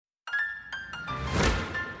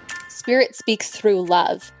Spirit speaks through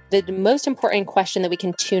love. The most important question that we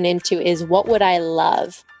can tune into is, what would I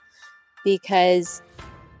love? Because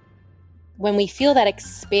when we feel that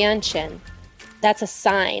expansion, that's a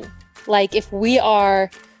sign. Like if we are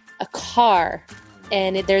a car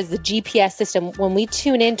and there's the GPS system, when we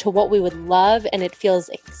tune into what we would love and it feels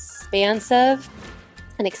expansive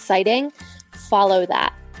and exciting, follow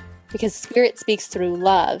that. Because Spirit speaks through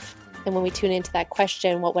love. And when we tune into that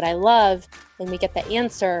question, what would I love? And we get the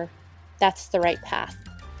answer, that's the right path.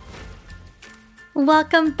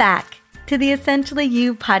 Welcome back to the Essentially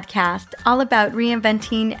You podcast, all about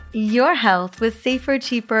reinventing your health with safer,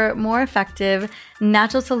 cheaper, more effective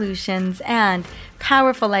natural solutions and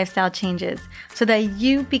powerful lifestyle changes so that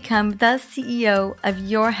you become the CEO of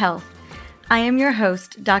your health. I am your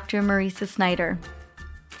host, Dr. Marisa Snyder.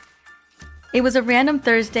 It was a random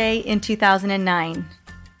Thursday in 2009,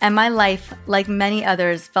 and my life, like many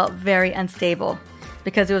others, felt very unstable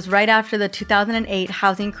because it was right after the 2008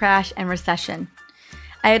 housing crash and recession.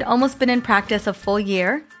 I had almost been in practice a full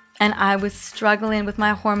year, and I was struggling with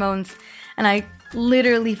my hormones, and I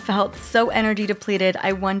literally felt so energy depleted,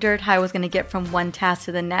 I wondered how I was going to get from one task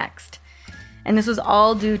to the next. And this was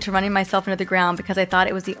all due to running myself into the ground because I thought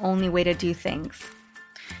it was the only way to do things.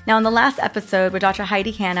 Now, in the last episode with Dr. Heidi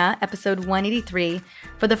Hanna, episode 183,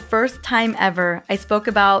 for the first time ever, I spoke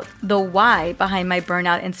about the why behind my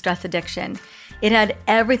burnout and stress addiction. It had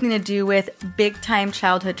everything to do with big-time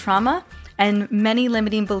childhood trauma and many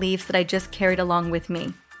limiting beliefs that I just carried along with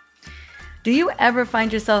me. Do you ever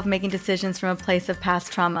find yourself making decisions from a place of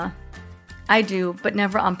past trauma? I do, but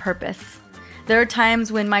never on purpose. There are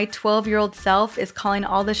times when my 12-year-old self is calling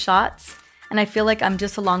all the shots, and I feel like I'm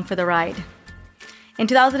just along for the ride. In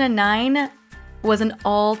 2009 was an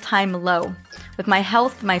all-time low, with my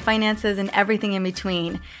health, my finances, and everything in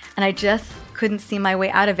between, and I just couldn't see my way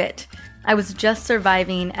out of it. I was just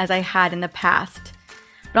surviving as I had in the past.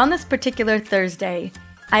 But on this particular Thursday,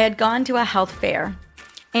 I had gone to a health fair,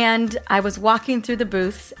 and I was walking through the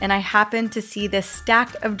booths, and I happened to see this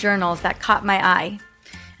stack of journals that caught my eye.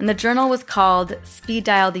 And the journal was called Speed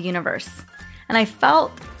Dial the Universe. And I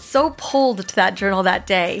felt so pulled to that journal that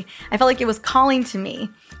day. I felt like it was calling to me.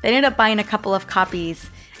 I ended up buying a couple of copies,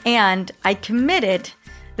 and I committed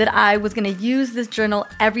that I was going to use this journal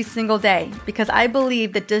every single day because I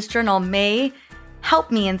believe that this journal may help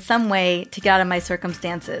me in some way to get out of my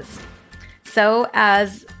circumstances. So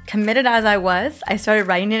as committed as I was, I started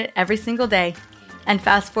writing it every single day. And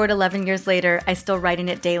fast forward 11 years later, I still writing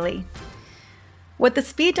it daily. What the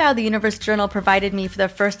Speed Dial the Universe journal provided me for the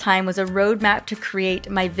first time was a roadmap to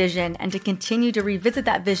create my vision and to continue to revisit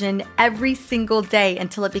that vision every single day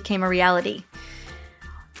until it became a reality.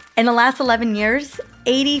 In the last 11 years,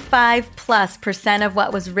 85+% of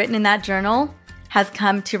what was written in that journal has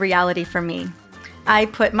come to reality for me. I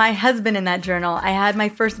put my husband in that journal. I had my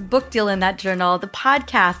first book deal in that journal. The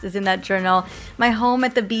podcast is in that journal. My home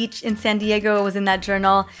at the beach in San Diego was in that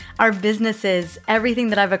journal. Our businesses, everything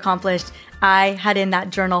that I've accomplished, I had in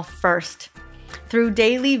that journal first. Through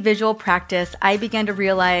daily visual practice, I began to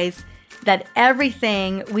realize that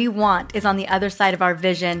everything we want is on the other side of our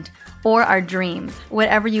vision or our dreams,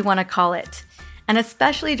 whatever you want to call it. And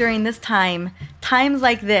especially during this time, times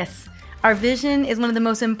like this, our vision is one of the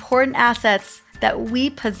most important assets that we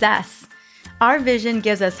possess. Our vision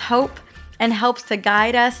gives us hope and helps to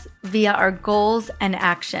guide us via our goals and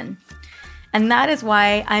action. And that is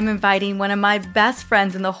why I'm inviting one of my best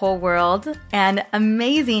friends in the whole world and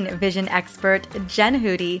amazing vision expert, Jen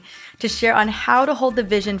Hootie, to share on how to hold the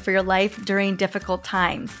vision for your life during difficult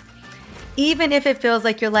times. Even if it feels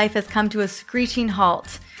like your life has come to a screeching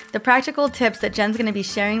halt, the practical tips that Jen's going to be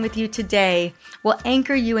sharing with you today will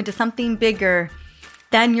anchor you into something bigger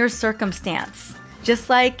than your circumstance. Just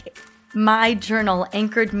like my journal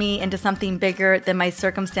anchored me into something bigger than my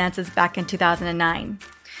circumstances back in 2009.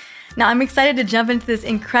 Now, I'm excited to jump into this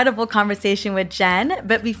incredible conversation with Jen,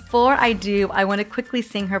 but before I do, I want to quickly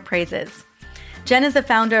sing her praises. Jen is the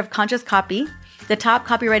founder of Conscious Copy, the top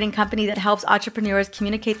copywriting company that helps entrepreneurs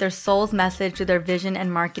communicate their soul's message through their vision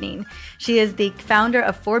and marketing. She is the founder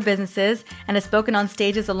of 4 businesses and has spoken on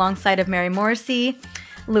stages alongside of Mary Morrissey,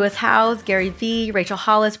 Lewis Howes, Gary Vee, Rachel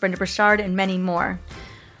Hollis, Brenda Burchard, and many more.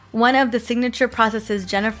 One of the signature processes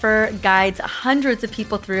Jennifer guides hundreds of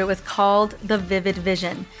people through is called the Vivid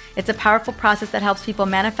Vision. It's a powerful process that helps people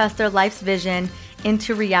manifest their life's vision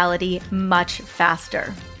into reality much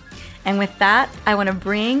faster. And with that, I want to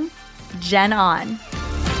bring Jen on.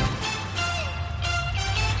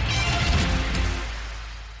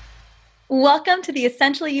 Welcome to the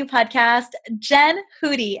Essentially You podcast, Jen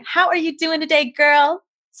Hootie. How are you doing today, girl?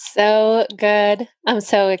 So good. I'm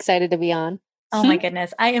so excited to be on. Oh my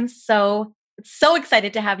goodness. I am so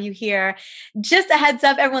excited to have you here. Just a heads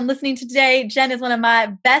up, everyone listening to today, Jen is one of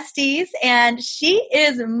my besties and she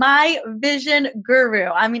is my vision guru.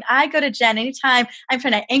 I mean, I go to Jen anytime I'm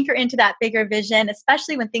trying to anchor into that bigger vision,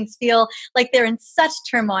 especially when things feel like they're in such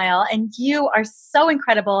turmoil. And you are so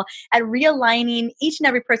incredible at realigning each and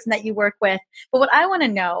every person that you work with. But what I want to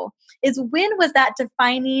know is, when was that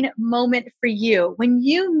defining moment for you when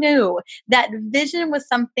you knew that vision was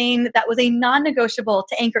something that was a non-negotiable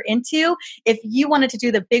to anchor into if you wanted to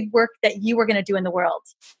do the big work that you were going to do in the world?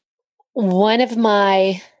 One of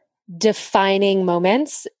my defining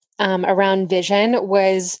moments around vision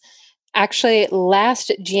was actually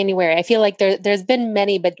last January. I feel like there's been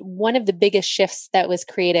many, but one of the biggest shifts that was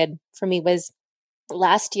created for me was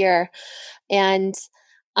last year. And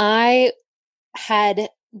I had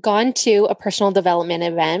gone to a personal development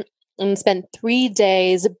event and spent 3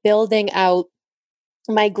 days building out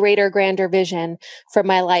my greater, grander vision for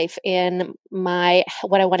my life and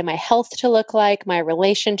what I wanted my health to look like, my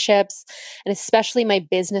relationships, and especially my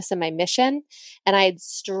business and my mission. And I had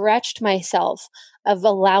stretched myself of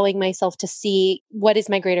allowing myself to see what is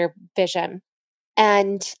my greater vision.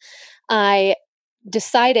 And I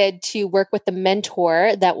decided to work with the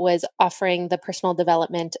mentor that was offering the personal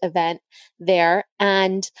development event there.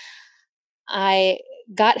 And I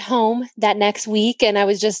got home that next week and I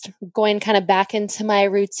was just going kind of back into my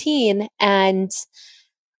routine. And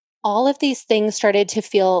all of these things started to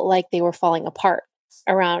feel like they were falling apart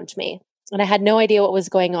around me. And I had no idea what was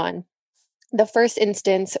going on. The first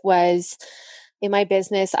instance was in my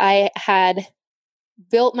business. I had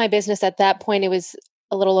built my business at that point. It was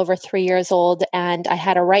a little over 3 years old. And I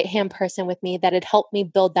had a right-hand person with me that had helped me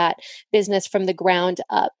build that business from the ground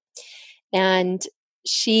up. And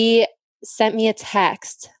she sent me a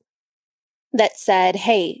text that said,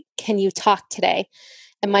 "Hey, can you talk today?"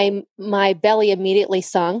 And my belly immediately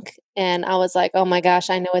sunk. And I was like, oh my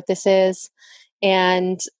gosh, I know what this is.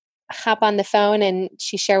 And hop on the phone and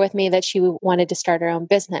she shared with me that she wanted to start her own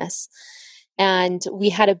business. And we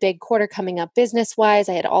had a big quarter coming up business-wise.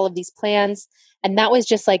 I had all of these plans. And that was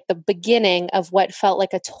just like the beginning of what felt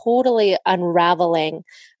like a totally unraveling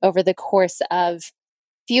over the course of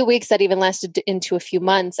few weeks that even lasted into a few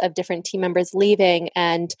months of different team members leaving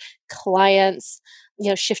and clients,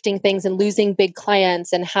 shifting things and losing big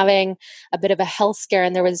clients and having a bit of a health scare.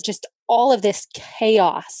 And there was just all of this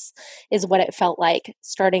chaos is what it felt like,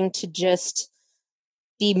 starting to just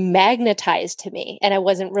be magnetized to me. And I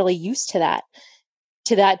wasn't really used to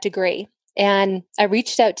that degree. And I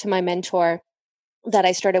reached out to my mentor that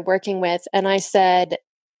I started working with and I said,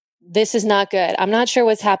 this is not good. I'm not sure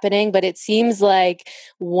what's happening, but it seems like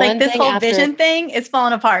this whole vision thing is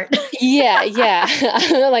falling apart. Yeah.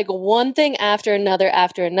 Like one thing after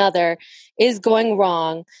another is going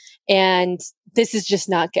wrong. And this is just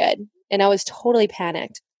not good. And I was totally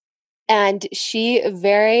panicked. And she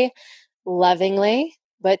very lovingly,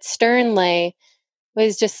 but sternly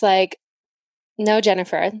was just like, no,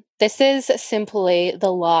 Jennifer, this is simply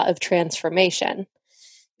the law of transformation.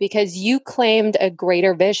 Because you claimed a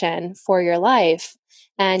greater vision for your life,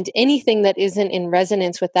 and anything that isn't in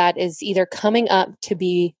resonance with that is either coming up to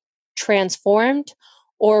be transformed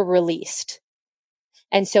or released.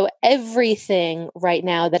 And so everything right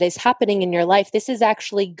now that is happening in your life, this is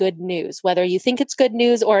actually good news, whether you think it's good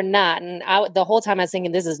news or not. And the whole time I was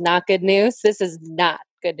thinking, this is not good news. This is not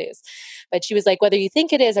good news. But she was like, whether you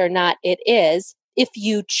think it is or not, it is, if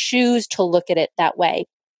you choose to look at it that way.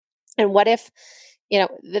 And what if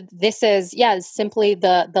this is, simply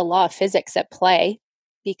the law of physics at play,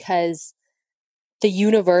 because the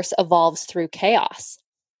universe evolves through chaos.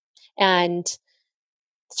 And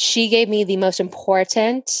she gave me the most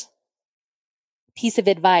important piece of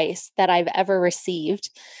advice that I've ever received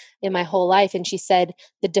in my whole life. And she said,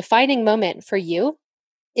 the defining moment for you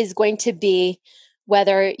is going to be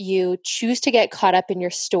whether you choose to get caught up in your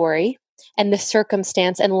story and the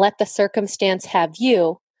circumstance and let the circumstance have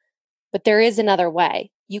you. But there is another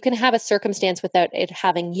way. You can have a circumstance without it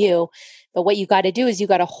having you. But what you got to do is you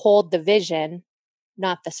got to hold the vision,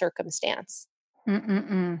 not the circumstance.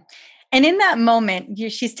 Mm-mm-mm. And in that moment,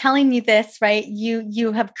 she's telling you this, right?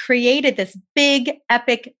 You have created this big,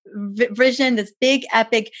 epic vision, this big,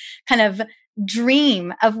 epic kind of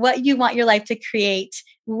dream of what you want your life to create,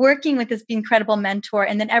 working with this incredible mentor.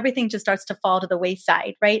 And then everything just starts to fall to the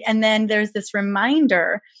wayside, right? And then there's this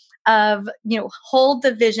reminder of, hold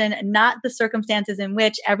the vision, not the circumstances in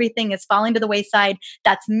which everything is falling to the wayside.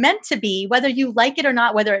 That's meant to be, whether you like it or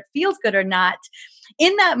not, whether it feels good or not.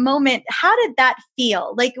 in that moment, how did that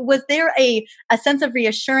feel? Like, was there a sense of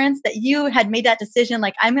reassurance that you had made that decision?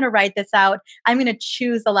 Like, I'm going to ride this out. I'm going to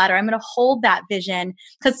choose the ladder. I'm going to hold that vision.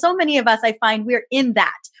 Because so many of us, I find we're in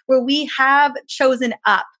that where we have chosen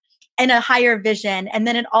up and a higher vision, and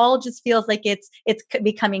then it all just feels like it's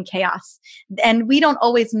becoming chaos, and we don't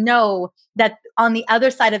always know that on the other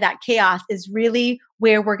side of that chaos is really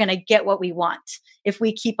where we're going to get what we want if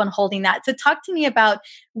we keep on holding that. So talk to me about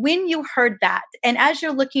when you heard that, and as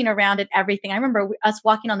you're looking around at everything. I remember us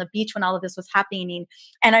walking on the beach when all of this was happening,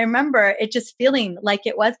 and I remember it just feeling like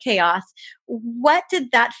it was chaos. What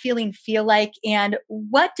did that feeling feel like, and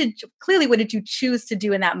what did you choose to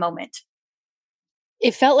do in that moment?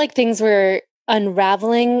 It felt like things were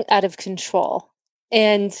unraveling out of control.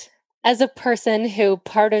 And as a person who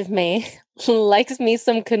part of me likes me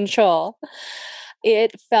some control,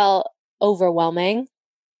 it felt overwhelming.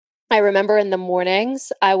 I remember in the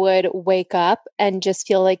mornings, I would wake up and just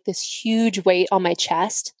feel like this huge weight on my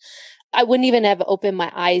chest. I wouldn't even have opened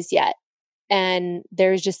my eyes yet. And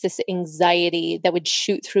there's just this anxiety that would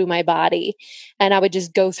shoot through my body. And I would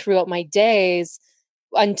just go throughout my days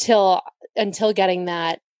until getting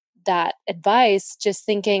that advice, just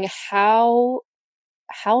thinking, how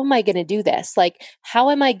am I going to do this? Like, how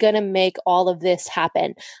am I going to make all of this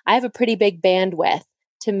happen? I have a pretty big bandwidth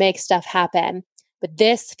to make stuff happen, but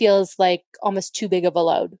this feels like almost too big of a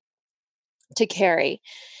load to carry.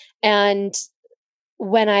 And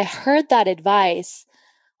when I heard that advice,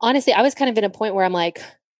 honestly, I was kind of in a point where I'm like,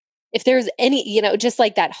 if there's any, just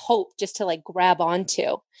like that hope just to like grab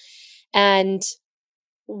onto. And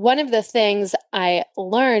one of the things I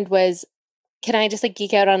learned was, can I just like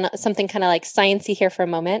geek out on something kind of like sciencey here for a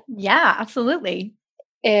moment? Yeah, absolutely.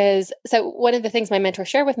 So one of the things my mentor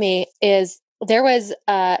shared with me is there was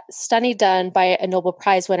a study done by a Nobel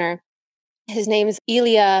Prize winner. His name is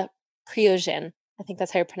Ilya Prigogine. I think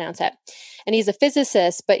that's how you pronounce it. And he's a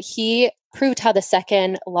physicist, but he proved how the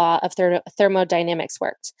second law of thermodynamics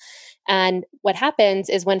worked. And what happens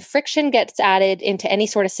is when friction gets added into any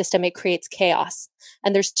sort of system, it creates chaos.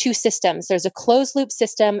 And there's two systems. There's a closed loop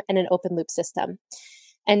system and an open loop system.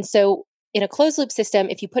 And so in a closed loop system,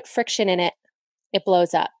 if you put friction in it, it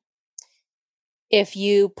blows up. If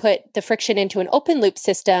you put the friction into an open loop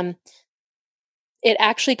system, it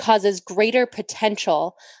actually causes greater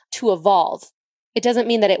potential to evolve. It doesn't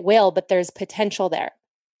mean that it will, but there's potential there.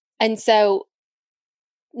 And so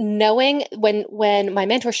knowing when my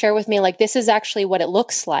mentor shared with me, like, this is actually what it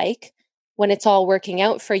looks like when it's all working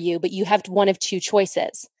out for you, but you have one of two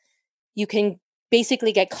choices. You can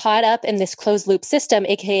basically get caught up in this closed loop system,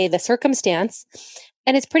 aka the circumstance,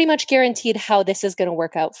 and it's pretty much guaranteed how this is going to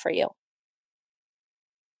work out for you.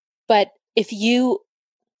 But if you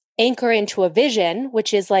anchor into a vision,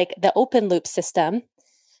 which is like the open loop system,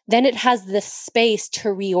 then it has the space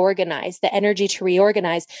to reorganize, the energy to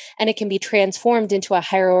reorganize, and it can be transformed into a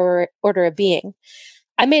higher order of being.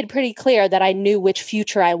 I made pretty clear that I knew which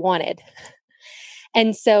future I wanted.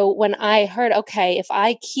 And so when I heard, okay, if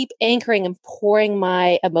I keep anchoring and pouring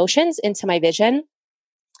my emotions into my vision,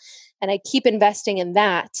 and I keep investing in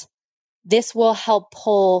that, this will help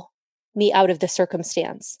pull me out of the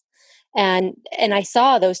circumstance. And I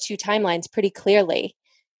saw those two timelines pretty clearly.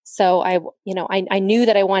 So I knew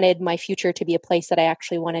that I wanted my future to be a place that I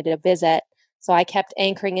actually wanted to visit. So I kept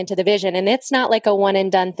anchoring into the vision, and it's not like a one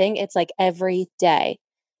and done thing. It's like every day.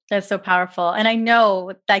 That's so powerful. And I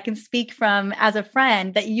know that I can speak from as a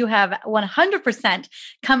friend that you have 100%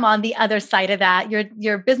 come on the other side of that.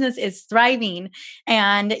 Your business is thriving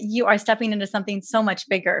and you are stepping into something so much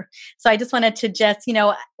bigger. So I just wanted to just,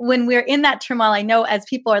 when we're in that turmoil, I know as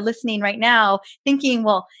people are listening right now thinking,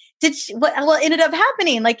 well, what ended up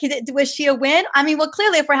happening? Like, was she a win? I mean, well,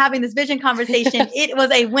 clearly if we're having this vision conversation, it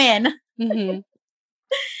was a win. Mm-hmm.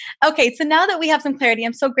 Okay, so now that we have some clarity,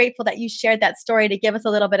 I'm so grateful that you shared that story to give us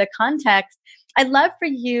a little bit of context. I'd love for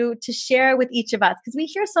you to share with each of us, because we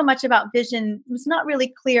hear so much about vision. It's not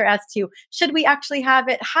really clear as to, should we actually have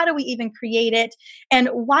it? How do we even create it? And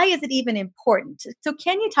why is it even important? So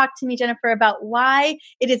can you talk to me, Jennifer, about why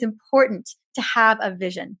it is important to have a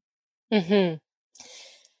vision? Mm-hmm.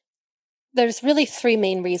 There's really three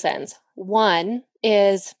main reasons. One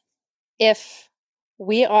is if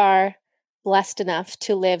we are blessed enough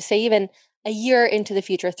to live, say, even a year into the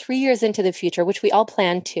future, 3 years into the future, which we all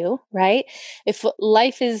plan to, right? If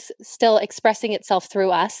life is still expressing itself through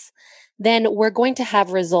us, then we're going to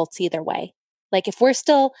have results either way. Like if we're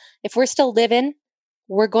still living,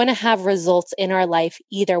 we're going to have results in our life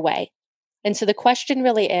either way. And so the question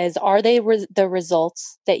really is, are they the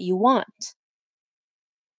results that you want?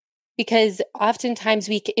 Because oftentimes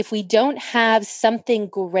if we don't have something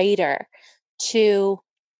greater to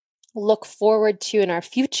look forward to in our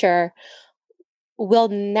future, we'll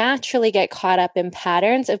naturally get caught up in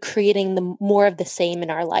patterns of creating more of the same in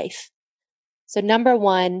our life. So number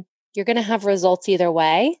one, you're going to have results either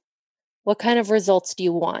way. What kind of results do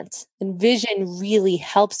you want? And vision really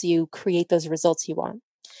helps you create those results you want.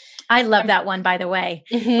 I love that one, by the way.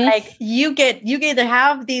 Mm-hmm. Like you get to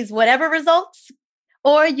have these whatever results,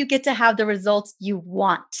 or you get to have the results you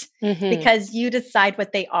want because you decide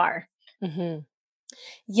what they are.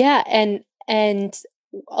 Yeah. And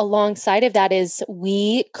alongside of that is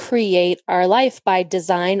we create our life by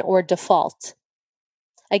design or default.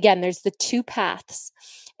 Again, there's the two paths.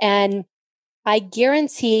 And I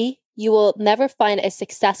guarantee you will never find a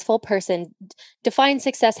successful person. Define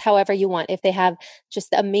success however you want. If they have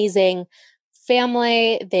just amazing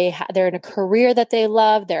family, they're in a career that they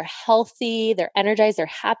love, they're healthy, they're energized, they're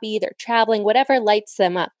happy, they're traveling, whatever lights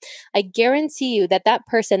them up. I guarantee you that that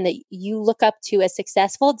person that you look up to as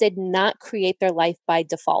successful did not create their life by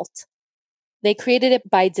default. They created it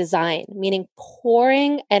by design, meaning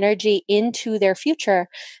pouring energy into their future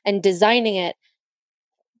and designing it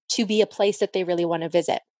to be a place that they really want to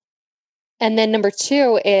visit. And then number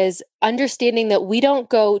two is understanding that we don't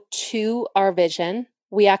go to our vision,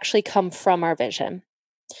 we actually come from our vision.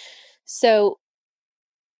 So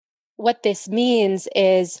what this means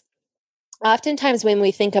is oftentimes when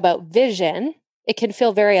we think about vision, it can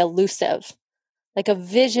feel very elusive. Like a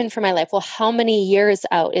vision for my life. Well, how many years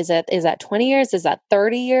out? Is that 20 years? Is that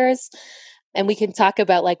 30 years? And we can talk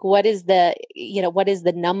about like what is the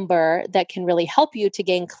number that can really help you to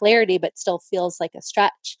gain clarity, but still feels like a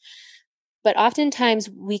stretch. But oftentimes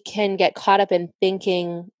we can get caught up in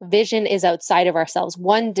thinking vision is outside of ourselves.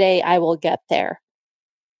 One day I will get there.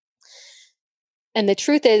 And the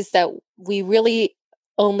truth is that we really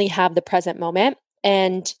only have the present moment.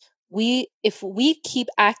 And if we keep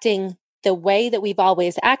acting the way that we've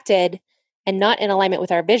always acted and not in alignment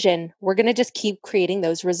with our vision, we're going to just keep creating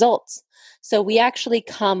those results. So we actually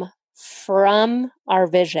come from our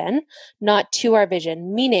vision, not to our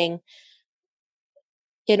vision, meaning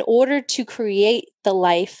in order to create the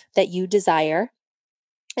life that you desire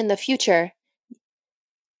in the future,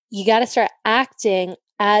 you got to start acting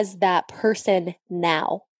as that person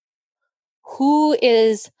now. Who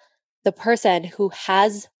is the person who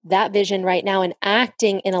has that vision right now and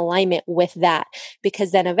acting in alignment with that?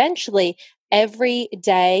 Because then eventually, every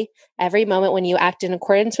day, every moment when you act in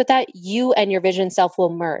accordance with that, you and your vision self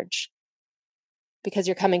will merge because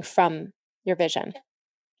you're coming from your vision.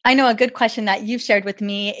 I know a good question that you've shared with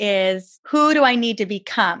me is, who do I need to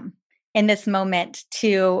become in this moment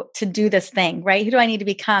to do this thing, right? Who do I need to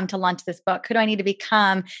become to launch this book? Who do I need to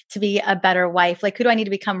become to be a better wife? Like, who do I need to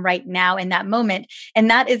become right now in that moment? And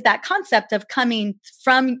that is that concept of coming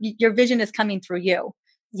from your vision is coming through you.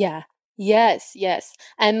 Yeah. Yes. Yes.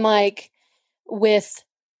 And like with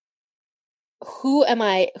who am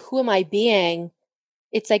I being?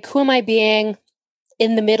 It's like, who am I being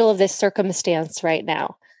in the middle of this circumstance right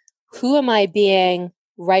now? Who am I being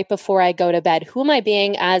right before I go to bed? Who am I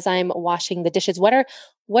being as I'm washing the dishes? What are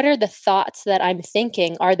the thoughts that I'm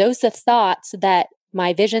thinking? Are those the thoughts that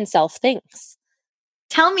my vision self thinks?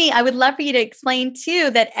 Tell me, I would love for you to explain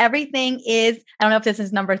too that everything is, I don't know if this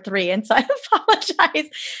is number 3, and so I apologize,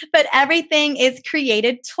 but everything is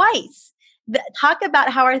created twice. Talk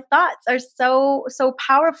about how our thoughts are so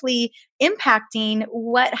powerfully impacting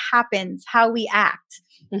what happens, how we act.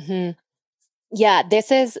 Mm-hmm. Yeah,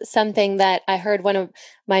 this is something that I heard one of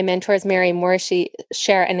my mentors, Mary Morrissey,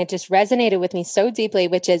 share, and it just resonated with me so deeply,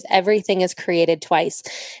 which is everything is created twice,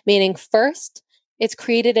 meaning first, it's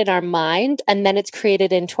created in our mind, and then it's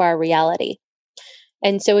created into our reality.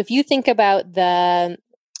 And so if you think about the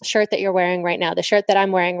shirt that you're wearing right now, the shirt that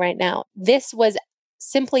I'm wearing right now, this was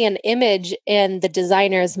simply an image in the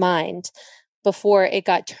designer's mind before it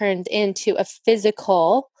got turned into a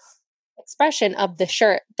physical expression of the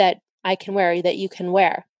shirt that I can wear, that you can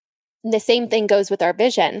wear. And the same thing goes with our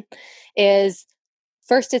vision is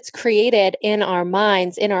first it's created in our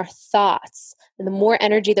minds, in our thoughts. And the more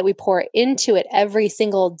energy that we pour into it every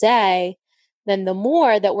single day, then the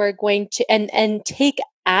more that we're going to and take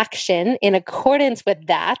action in accordance with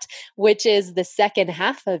that, which is the second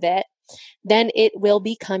half of it, then it will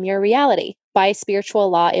become your reality. By spiritual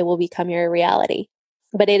law, it will become your reality.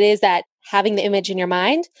 But it is that having the image in your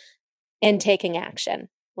mind and taking action.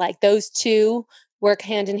 Like those two work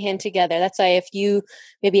hand in hand together. That's why if you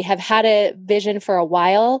maybe have had a vision for a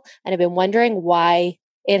while and have been wondering why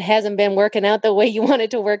it hasn't been working out the way you want it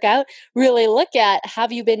to work out, really look at,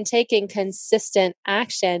 have you been taking consistent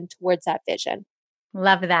action towards that vision?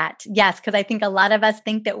 Love that. Yes, because I think a lot of us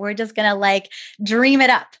think that we're just going to like dream it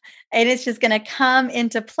up and it's just going to come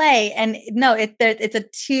into play. And no, it's a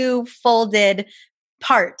two-folded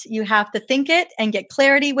part. You have to think it and get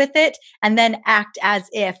clarity with it and then act as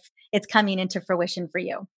if it's coming into fruition for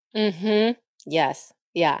you. Mm-hmm. Yes.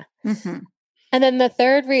 Yeah. Mm-hmm. And then the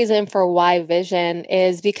third reason for why vision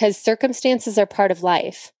is because circumstances are part of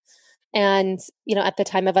life. And, at the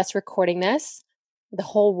time of us recording this, the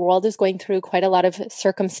whole world is going through quite a lot of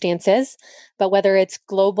circumstances, but whether it's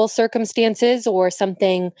global circumstances or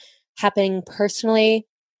something happening personally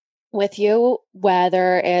with you,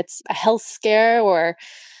 whether it's a health scare or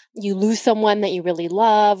you lose someone that you really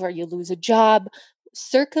love or you lose a job,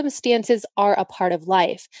 circumstances are a part of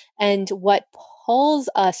life. And what pulls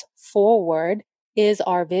us forward is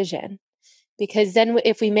our vision. Because then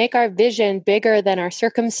if we make our vision bigger than our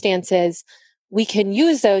circumstances, we can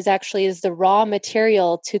use those actually as the raw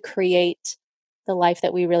material to create the life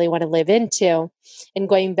that we really want to live into. And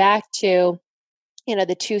going back to,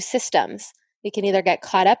 the two systems, we can either get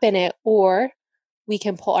caught up in it or we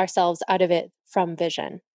can pull ourselves out of it from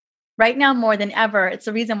vision. Right now, more than ever, it's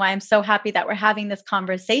the reason why I'm so happy that we're having this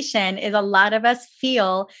conversation is a lot of us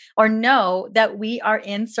feel or know that we are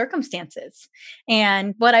in circumstances.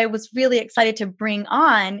 And what I was really excited to bring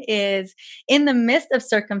on is in the midst of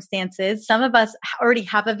circumstances, some of us already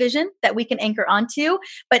have a vision that we can anchor onto,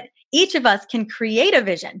 but each of us can create a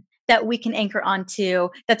vision that we can anchor onto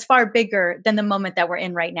that's far bigger than the moment that we're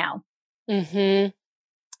in right now. Mm-hmm.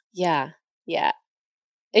 Yeah. Yeah.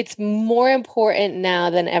 It's more important now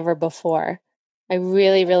than ever before. I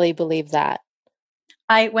really, really believe that.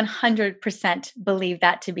 I 100% believe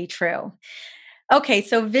that to be true. Okay,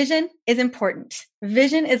 so vision is important.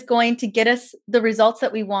 Vision is going to get us the results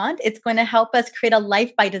that we want. It's going to help us create a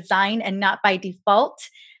life by design and not by default.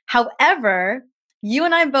 However, you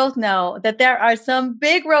and I both know that there are some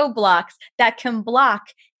big roadblocks that can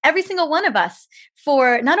block every single one of us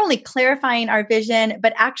for not only clarifying our vision,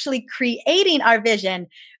 but actually creating our vision.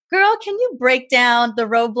 Girl, can you break down the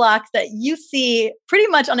roadblocks that you see pretty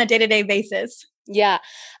much on a day-to-day basis? Yeah.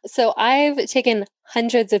 So I've taken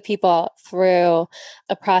hundreds of people through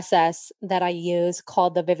a process that I use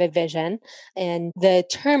called the Vivid Vision. And the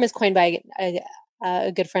term is coined by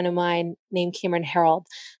a good friend of mine named Cameron Harold.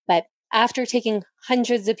 But after taking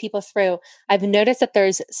hundreds of people through, I've noticed that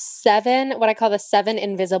there's what I call the 7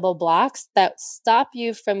 invisible blocks that stop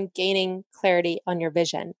you from gaining clarity on your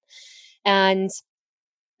vision. And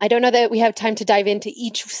I don't know that we have time to dive into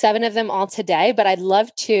each 7 of them all today, but I'd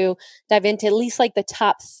love to dive into at least like the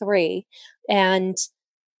top 3. And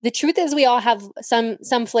the truth is we all have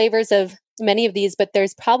some flavors of many of these, but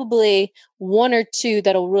there's probably 1 or 2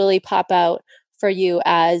 that'll really pop out for you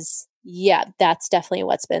as, yeah, that's definitely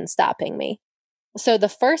what's been stopping me. So the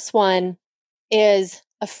first one is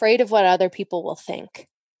afraid of what other people will think.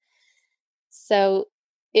 So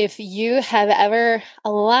if you have ever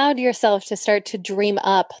allowed yourself to start to dream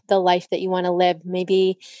up the life that you want to live,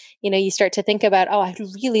 maybe, you start to think about, oh, I'd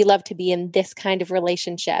really love to be in this kind of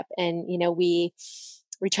relationship. And, we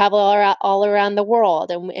travel all around the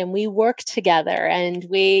world and we work together and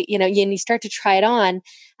and you start to try it on.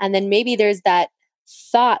 And then maybe there's that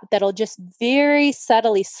thought that'll just very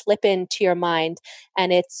subtly slip into your mind.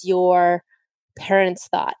 And it's your parents'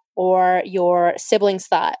 thought or your siblings'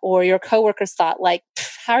 thought or your coworkers' thought, like,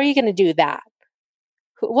 how are you going to do that?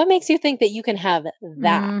 What makes you think that you can have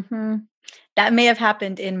that? Mm-hmm. That may have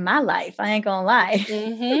happened in my life. I ain't gonna lie.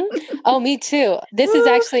 Mm-hmm. Oh, me too. This is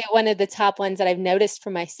actually one of the top ones that I've noticed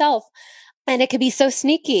for myself. And it could be so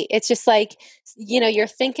sneaky. It's just like, you're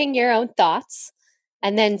thinking your own thoughts.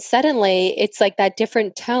 And then suddenly it's like that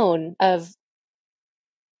different tone of, is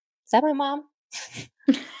that my mom?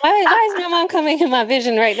 Why is my mom coming in my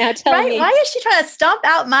vision right now telling me? Why is she trying to stomp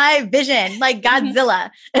out my vision like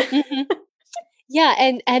Godzilla? Mm-hmm. Yeah.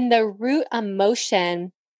 And the root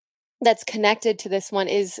emotion that's connected to this one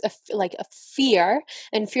is like a fear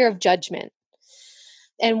and fear of judgment.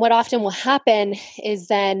 And what often will happen is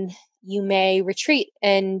then you may retreat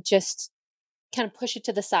and just kind of push it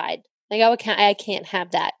to the side. Like, oh, I can't have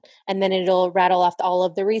that. And then it'll rattle off all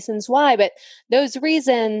of the reasons why, but those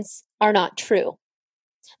reasons are not true.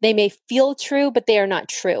 They may feel true, but they are not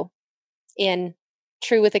true. And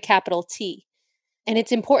true with a capital T. And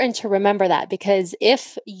it's important to remember that because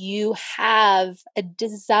if you have a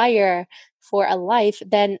desire for a life,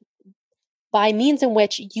 then by means in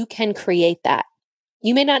which you can create that.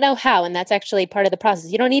 You may not know how, and that's actually part of the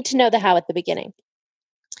process. You don't need to know the how at the beginning.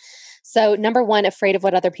 So, number 1, afraid of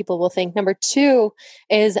what other people will think. Number 2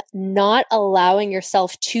 is not allowing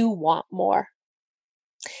yourself to want more.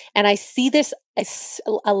 And I see this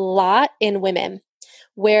a lot in women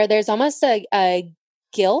where there's almost a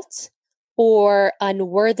guilt or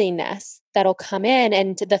unworthiness that'll come in.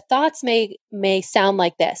 And the thoughts may sound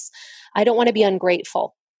like this. I don't want to be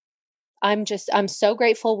ungrateful. I'm so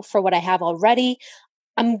grateful for what I have already.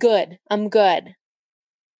 I'm good. I'm good.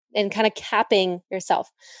 And kind of capping yourself.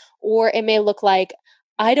 Or it may look like,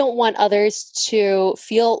 I don't want others to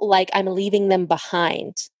feel like I'm leaving them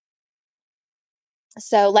behind.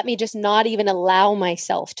 So let me just not even allow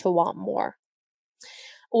myself to want more.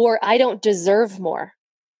 Or I don't deserve more.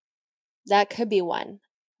 That could be one.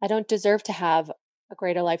 I don't deserve to have a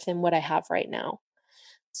greater life than what I have right now.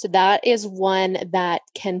 So that is one that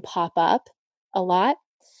can pop up a lot.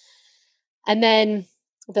 And then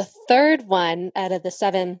the third one out of the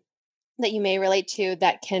 7 that you may relate to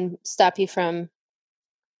that can stop you from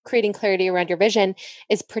creating clarity around your vision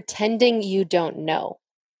is pretending you don't know.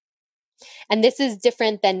 And this is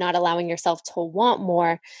different than not allowing yourself to want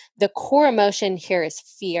more. The core emotion here is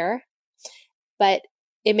fear, but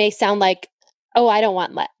it may sound like, oh, I don't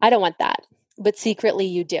want that, but secretly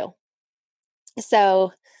you do.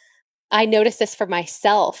 So I noticed this for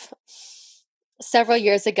myself several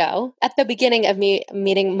years ago at the beginning of me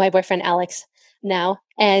meeting my boyfriend, Alex, now.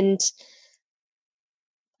 And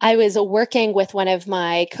I was working with one of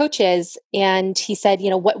my coaches and he said,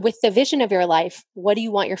 what with the vision of your life, what do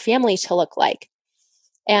you want your family to look like?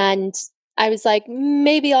 And I was like,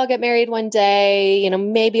 maybe I'll get married one day,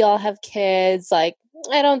 maybe I'll have kids. Like,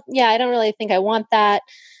 I don't really think I want that.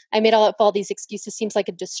 I made all these excuses. Seems like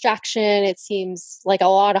a distraction. It seems like a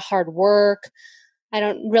lot of hard work. I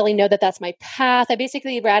don't really know that that's my path. I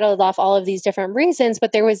basically rattled off all of these different reasons,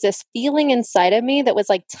 but there was this feeling inside of me that was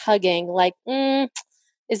like tugging, like,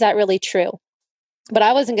 is that really true? But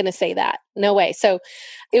I wasn't going to say that. No way. So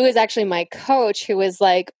it was actually my coach who was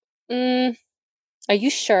like, are you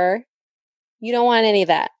sure? You don't want any of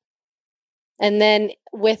that. And then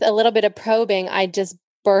with a little bit of probing, I just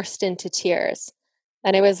burst into tears.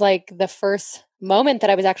 And it was like the first moment that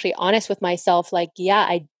I was actually honest with myself, like, yeah,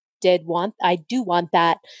 I do want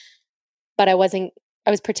that, but I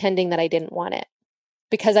was pretending that I didn't want it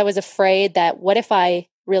because I was afraid that what if I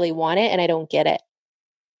really want it and I don't get it?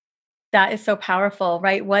 That is so powerful,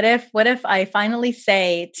 right? What if I finally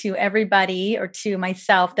say to everybody or to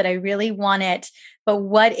myself that I really want it, but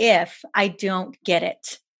what if I don't get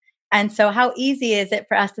it? And so how easy is it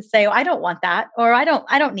for us to say, oh, I don't want that, or I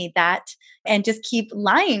don't need that, and just keep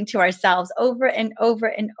lying to ourselves over and over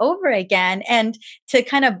and over again, and to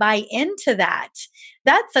kind of buy into that.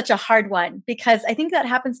 That's such a hard one because I think that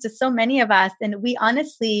happens to so many of us. And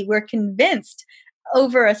we're convinced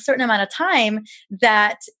over a certain amount of time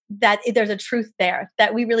that there's a truth there,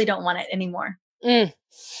 that we really don't want it anymore.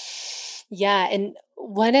 Yeah. And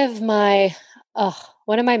one of my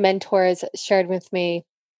mentors shared with me,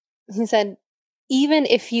 he said, even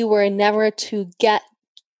if you were never to get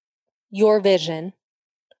your vision,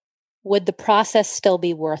 would the process still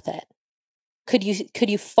be worth it? Could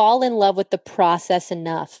you fall in love with the process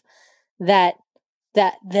enough that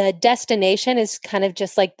the destination is kind of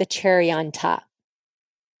just like the cherry on top?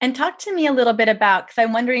 And talk to me a little bit about, because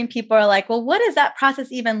I'm wondering, people are like, well, what does that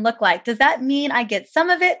process even look like? Does that mean I get some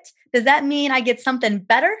of it? Does that mean I get something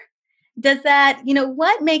better? Does that,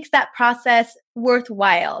 what makes that process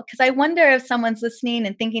worthwhile? Because I wonder if someone's listening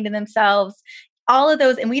and thinking to themselves, all of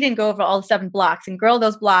those, and we didn't go over all the 7 blocks, and girl,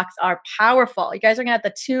 those blocks are powerful. You guys are going to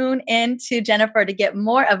have to tune into Jennifer to get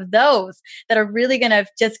more of those that are really going to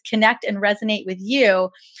just connect and resonate with you.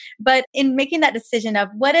 But in making that decision of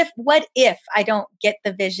what if I don't get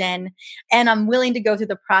the vision and I'm willing to go through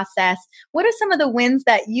the process, what are some of the wins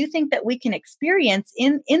that you think that we can experience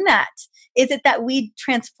in that? Is it that we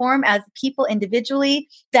transform as people individually,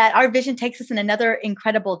 that our vision takes us in another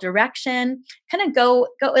incredible direction? Kind of go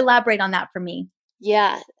elaborate on that for me.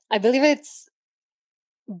 Yeah, I believe it's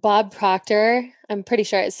Bob Proctor. I'm pretty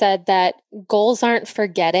sure it said that goals aren't for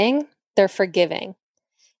getting, they're for giving,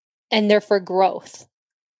 and they're for growth.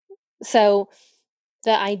 So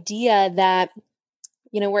the idea that,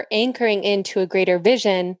 we're anchoring into a greater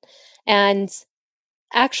vision and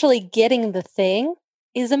actually getting the thing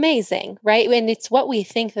is amazing, right? And it's what we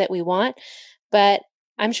think that we want. But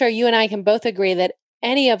I'm sure you and I can both agree that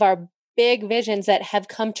any of our big visions that have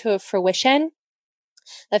come to fruition,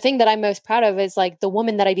 the thing that I'm most proud of is like the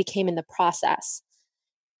woman that I became in the process.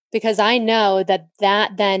 Because I know that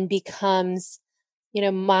then becomes,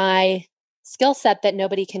 my skill set that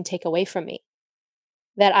nobody can take away from me,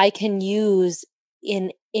 that I can use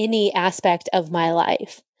in any aspect of my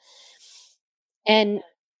life. And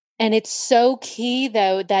it's so key,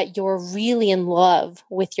 though, that you're really in love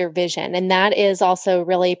with your vision. And that is also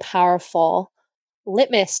really powerful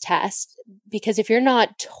litmus test, because if you're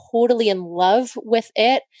not totally in love with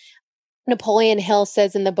it, Napoleon Hill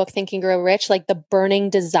says in the book Think and Grow Rich, like the burning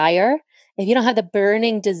desire. If you don't have the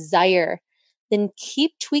burning desire, then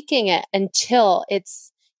keep tweaking it until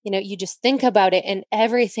it's, you just think about it and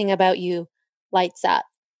everything about you lights up.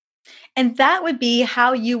 And that would be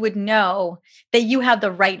how you would know that you have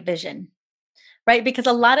the right vision, right? Because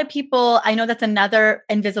a lot of people, I know that's another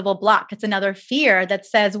invisible block. It's another fear that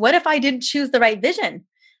says, what if I didn't choose the right vision?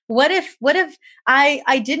 What if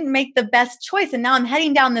I didn't make the best choice and now I'm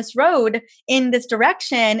heading down this road in this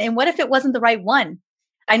direction? And what if it wasn't the right one?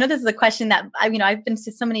 I know this is a question that I've been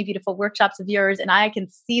to so many beautiful workshops of yours and I can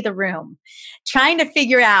see the room trying to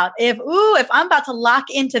figure out if I'm about to lock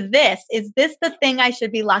into this, is this the thing I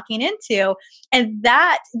should be locking into? And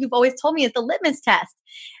that you've always told me is the litmus test.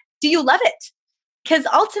 Do you love it? Because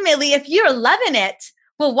ultimately, if you're loving it,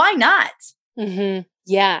 well, why not? Mm-hmm.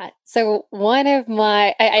 Yeah. So one of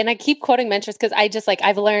and I keep quoting mentors because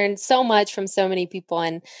I've learned so much from so many people.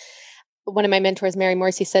 And one of my mentors, Mary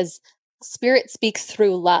Morrissey, says, spirit speaks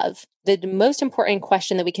through love. The most important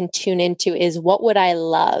question that we can tune into is, what would I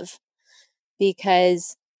love?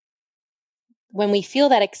 Because when we feel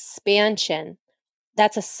that expansion,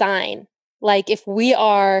 that's a sign. Like if we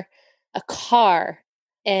are a car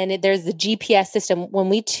and there's the GPS system, when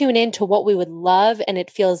we tune into what we would love and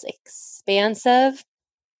it feels expansive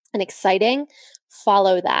and exciting,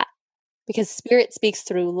 follow that, because spirit speaks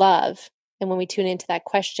through love. And when we tune into that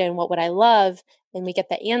question, what would I love? And we get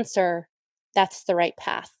the answer, that's the right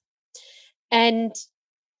path. And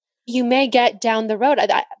you may get down the road.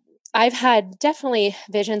 I've had definitely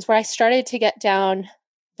visions where I started to get down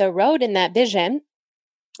the road in that vision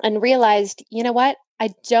and realized, you know what? I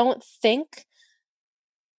don't think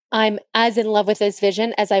I'm as in love with this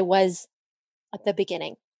vision as I was at the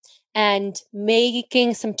beginning, and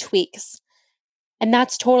making some tweaks. And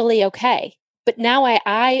that's totally okay. But now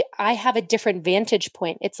I have a different vantage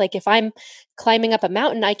point. It's like if I'm climbing up a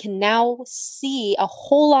mountain, I can now see a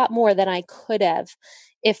whole lot more than I could have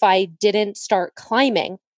if I didn't start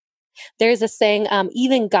climbing. There's a saying,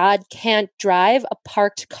 even God can't drive a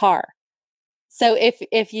parked car. So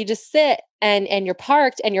if you just sit and you're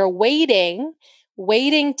parked and you're waiting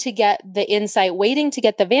to get the insight, waiting to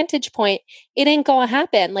get the vantage point, it ain't going to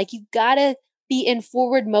happen. Like you got to be in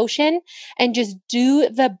forward motion and just do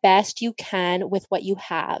the best you can with what you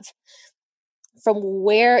have from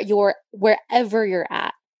wherever you're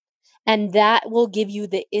at. And that will give you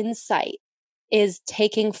the insight, is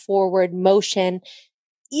taking forward motion.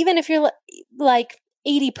 Even if you're like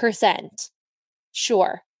 80%,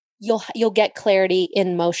 sure, you'll get clarity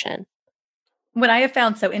in motion. What I have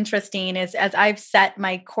found so interesting is as I've set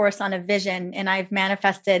my course on a vision and I've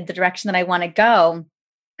manifested the direction that I want to go,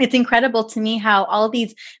 it's incredible to me how all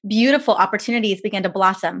these beautiful opportunities begin to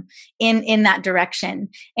blossom in that direction.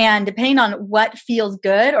 And depending on what feels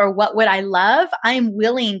good or what would I love, I'm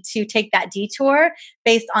willing to take that detour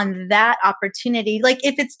based on that opportunity. Like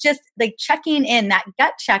if it's just like checking in, that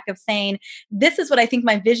gut check of saying, this is what I think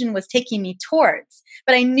my vision was taking me towards.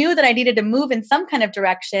 But I knew that I needed to move in some kind of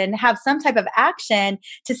direction, have some type of action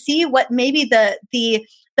to see what maybe the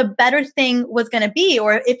better thing was going to be,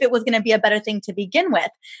 or if it was going to be a better thing to begin with.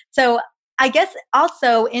 So I guess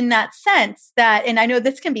also in that sense that, and I know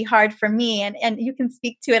this can be hard for me, and you can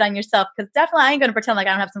speak to it on yourself, because definitely I ain't going to pretend like I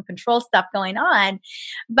don't have some control stuff going on,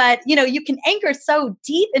 but you can anchor so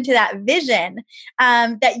deep into that vision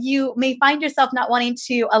that you may find yourself not wanting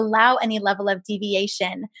to allow any level of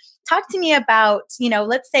deviation. Talk to me about,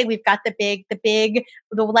 let's say we've got the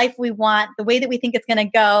life we want, the way that we think it's going to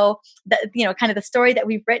go, kind of the story that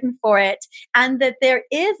we've written for it, and that there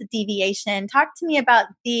is deviation. Talk to me about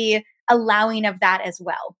the allowing of that as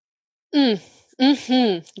well.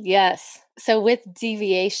 Yes. So with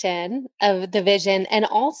deviation of the vision, and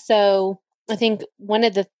also I think one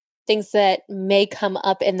of the things that may come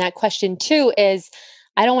up in that question too is,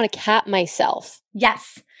 I don't want to cap myself.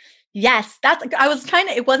 Yes,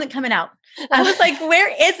 it wasn't coming out. I was like, where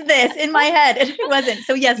is this in my head? And it wasn't.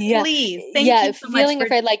 So yes, please. Thank you so much. Feeling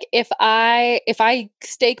afraid, like if I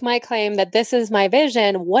stake my claim that this is my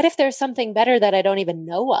vision, what if there's something better that I don't even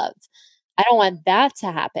know of? I don't want that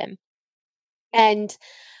to happen. And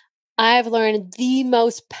I've learned the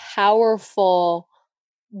most powerful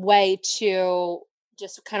way to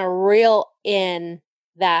just kind of reel in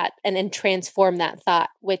that and then transform that thought,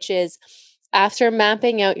 which is after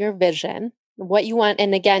mapping out your vision, what you want,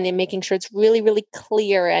 and again, in making sure it's really, really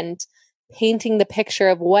clear and painting the picture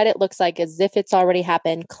of what it looks like as if it's already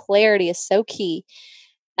happened. Clarity is so key.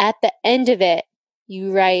 At the end of it,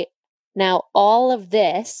 you write, now all of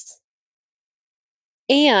this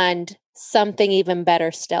and something even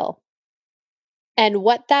better still. And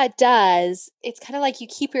what that does, it's kind of like you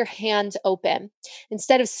keep your hands open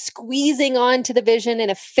instead of squeezing onto the vision in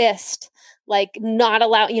a fist, like not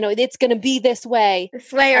allow, it's going to be this way.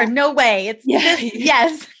 This way or no way. It's this.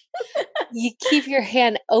 Yes. You keep your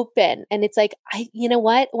hand open and it's like, you know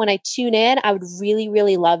what? When I tune in, I would really,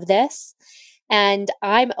 really love this. And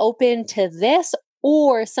I'm open to this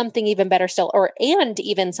or something even better still, and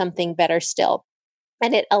even something better still.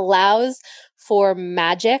 And it allows for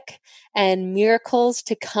magic and miracles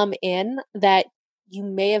to come in that you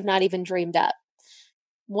may have not even dreamed up.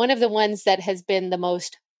 One of the ones that has been the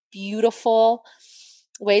most beautiful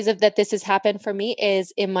ways that this has happened for me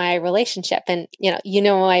is in my relationship. And,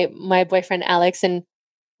 my boyfriend, Alex, and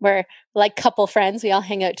we're like couple friends. We all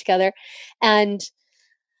hang out together. And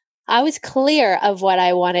I was clear of what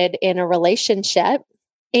I wanted in a relationship.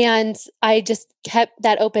 And I just kept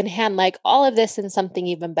that open hand, like all of this and something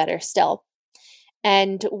even better still.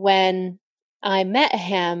 And when I met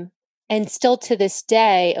him, and still to this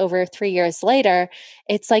day, over 3 years later,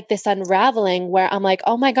 it's like this unraveling where I'm like,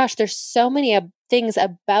 oh my gosh, there's so many things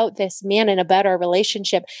about this man and about our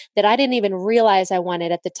relationship that I didn't even realize I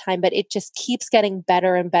wanted at the time, but it just keeps getting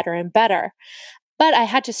better and better and better. But I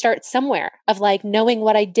had to start somewhere of like knowing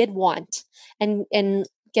what I did want and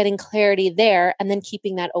getting clarity there, and then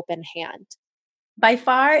keeping that open hand. By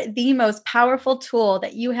far, the most powerful tool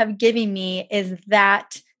that you have given me is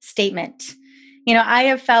that statement. I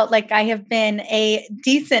have felt like I have been a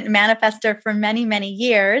decent manifester for many, many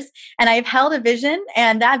years, and I've held a vision,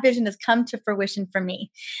 and that vision has come to fruition for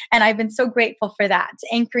me. And I've been so grateful for that,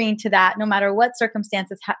 anchoring to that no matter what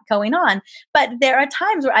circumstances going on. But there are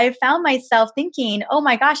times where I have found myself thinking, oh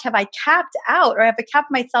my gosh, have I capped out or have I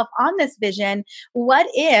capped myself on this vision? What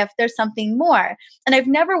if there's something more? And I've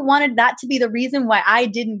never wanted that to be the reason why I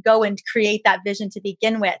didn't go and create that vision to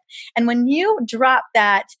begin with. And when you drop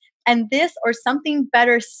that, and this or something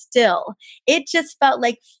better still, it just felt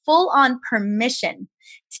like full on permission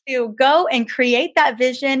to go and create that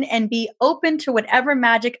vision and be open to whatever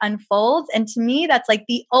magic unfolds. And to me, that's like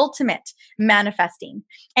the ultimate manifesting.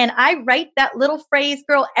 And I write that little phrase,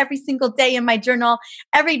 girl, every single day in my journal.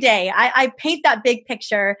 Every day I paint that big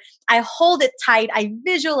picture. I hold it tight. I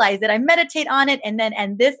visualize it. I meditate on it.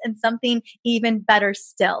 And this and something even better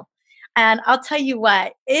still. And I'll tell you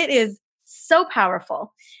what, it is so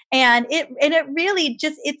powerful. And it really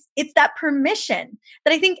just, it's that permission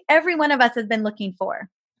that I think every one of us has been looking for.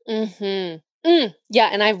 Mm-hmm. Yeah.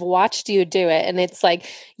 And I've watched you do it. And it's like,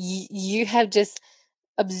 you have just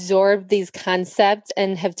absorbed these concepts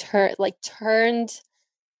and have turned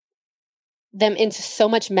them into so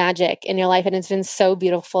much magic in your life. And it's been so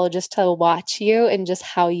beautiful just to watch you and just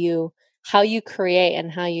how you create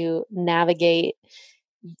and how you navigate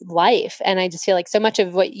life. And I just feel like so much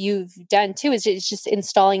of what you've done too is just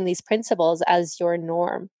installing these principles as your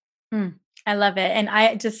norm. I love it. And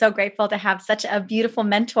I'm just so grateful to have such a beautiful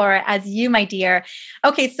mentor as you, my dear.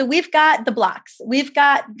 Okay, so we've got the blocks. We've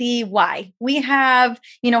got the why. We have,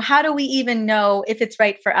 how do we even know if it's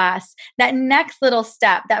right for us? That next little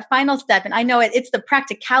step, that final step. And I know it's the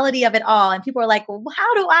practicality of it all. And people are like, well,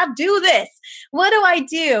 how do I do this? What do I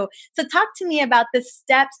do? So talk to me about the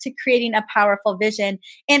steps to creating a powerful vision.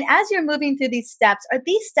 And as you're moving through these steps, are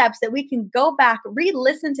these steps that we can go back,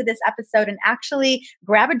 re-listen to this episode and actually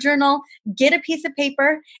grab a journal, get a piece of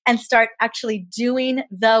paper and start actually doing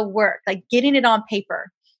the work, like getting it on paper?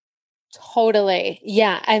 Totally.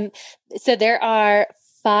 Yeah. And so there are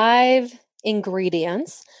 5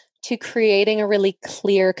 ingredients to creating a really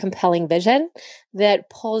clear, compelling vision that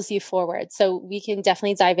pulls you forward. So we can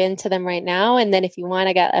definitely dive into them right now. And then if you want,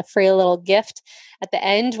 I got a free little gift at the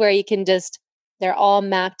end where you can they're all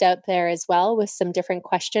mapped out there as well with some different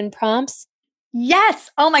question prompts. Yes.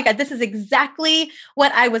 Oh my God. This is exactly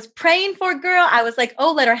what I was praying for, girl. I was like,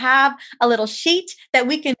 oh, let her have a little sheet that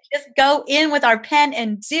we can just go in with our pen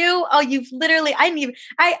and do. Oh, you've literally,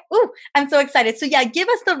 I'm so excited. So yeah, give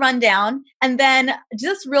us the rundown and then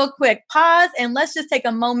just real quick, pause and let's just take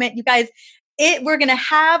a moment. You guys, we're going to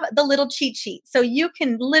have the little cheat sheet. So you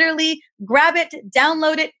can literally grab it,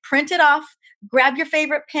 download it, print it off, grab your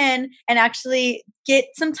favorite pen and actually get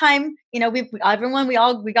some time. We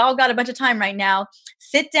all got a bunch of time right now.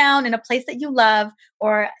 Sit down in a place that you love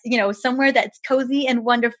or, somewhere that's cozy and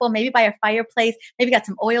wonderful, maybe by a fireplace, maybe got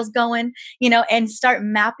some oils going, and start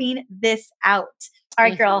mapping this out. All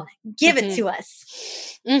right, girl, give it to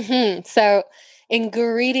us. So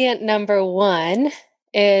ingredient number 1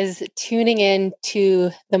 is tuning in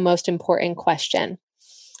to the most important question.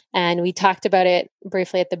 And we talked about it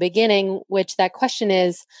briefly at the beginning, which that question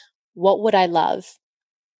is, what would I love?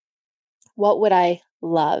 What would I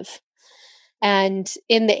love? And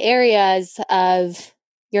in the areas of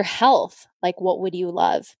your health, like what would you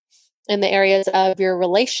love? In the areas of your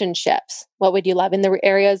relationships, what would you love? In the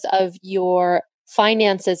areas of your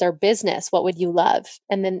finances or business, what would you love?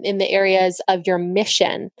 And then in the areas of your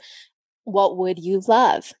mission, what would you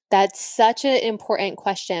love? That's such an important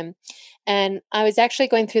question. And I was actually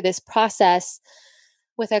going through this process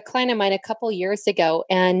with a client of mine a couple years ago,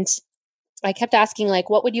 and I kept asking, like,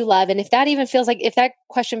 what would you love? And if that even feels like, if that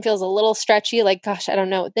question feels a little stretchy, like, gosh, I don't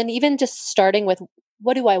know, then even just starting with,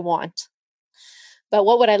 what do I want? But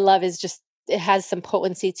what would I love is just, it has some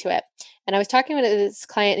potency to it. And I was talking with this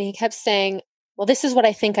client and he kept saying, well, this is what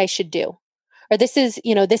I think I should do. Or this is,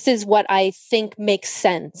 this is what I think makes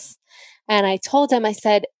sense. And I told him, I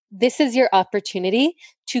said, this is your opportunity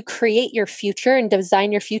to create your future and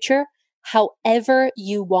design your future however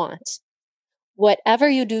you want. Whatever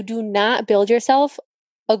you do, do not build yourself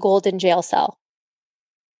a golden jail cell.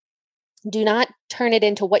 Do not turn it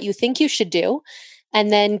into what you think you should do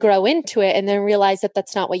and then grow into it and then realize that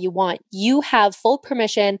that's not what you want. You have full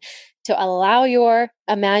permission to allow your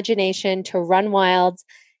imagination to run wild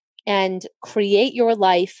and create your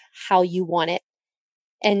life how you want it.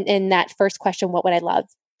 And in that first question, what would I love?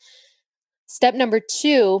 Step number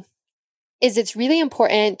 2 is it's really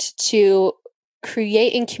important to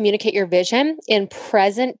create and communicate your vision in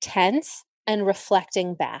present tense and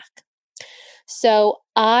reflecting back. So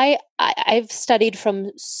I've studied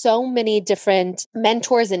from so many different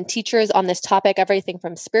mentors and teachers on this topic, everything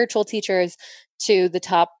from spiritual teachers to the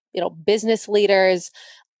top, business leaders,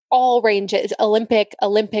 all ranges, Olympic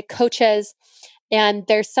coaches. And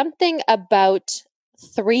there's something about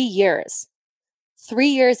 3 years. 3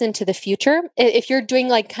 years into the future, if you're doing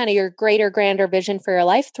like kind of your greater, grander vision for your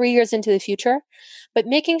life, 3 years into the future, but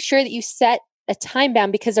making sure that you set a time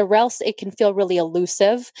bound, because or else it can feel really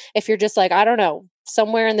elusive. If you're just like, I don't know,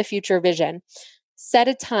 somewhere in the future vision, set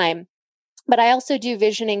a time. But I also do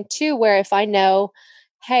visioning too, where if I know,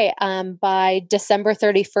 hey, by December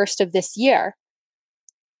 31st of this year,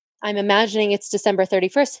 I'm imagining it's December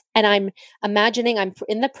 31st, and I'm imagining I'm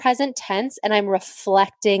in the present tense and I'm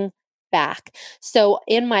reflecting back. So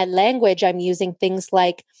in my language, I'm using things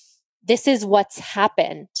like, this is what's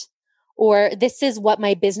happened, or this is what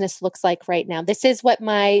my business looks like right now. This is what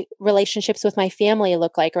my relationships with my family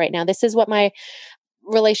look like right now. This is what my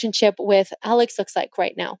relationship with Alex looks like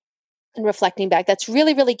right now. And reflecting back, that's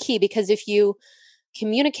really, really key, because if you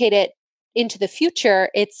communicate it into the future,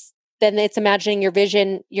 then it's imagining your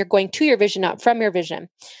vision. You're going to your vision, not from your vision.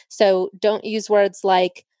 So don't use words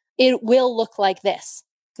like, it will look like this,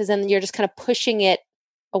 because then you're just kind of pushing it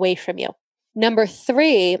away from you. Number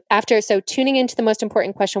 3, so tuning into the most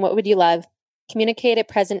important question, what would you love? Communicate it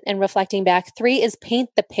present and reflecting back. 3 is paint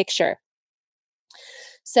the picture.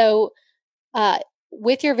 So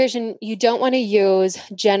with your vision, you don't want to use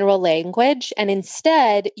general language, and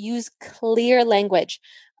instead use clear language.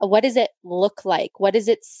 What does it look like? What does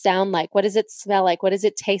it sound like? What does it smell like? What does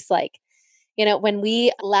it taste like? When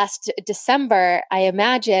we last December, I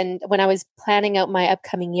imagined, when I was planning out my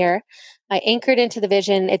upcoming year, I anchored into the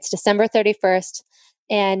vision. It's December 31st,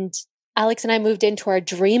 and Alex and I moved into our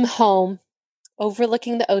dream home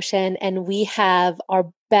overlooking the ocean, and we have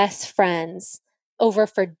our best friends over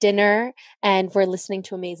for dinner, and we're listening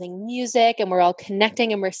to amazing music, and we're all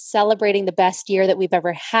connecting, and we're celebrating the best year that we've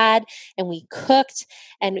ever had, and we cooked,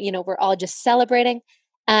 and we're all just celebrating.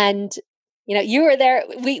 And you were there.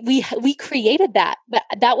 We created that, but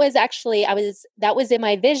that was actually that was in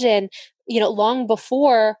my vision, long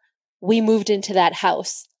before we moved into that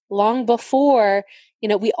house, long before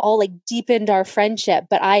we all like deepened our friendship.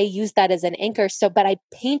 But I used that as an anchor. But I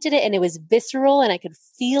painted it, and it was visceral, and I could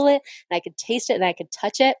feel it, and I could taste it, and I could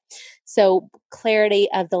touch it. So clarity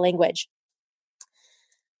of the language.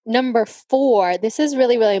 Number 4, this is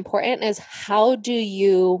really, really important, is how do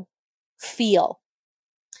you feel?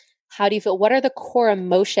 How do you feel? What are the core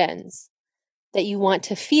emotions that you want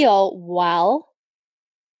to feel while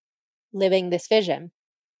living this vision?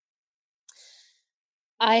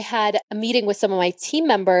 I had a meeting with some of my team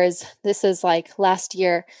members. This is like last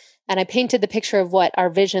year, and I painted the picture of what our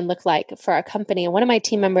vision looked like for our company. And one of my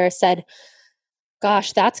team members said,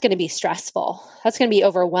 gosh, that's going to be stressful. That's going to be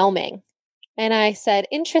overwhelming. And I said,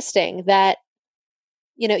 interesting that,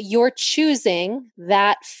 you're choosing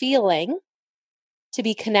that feeling to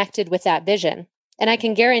be connected with that vision. And I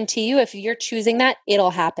can guarantee you, if you're choosing that,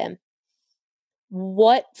 it'll happen.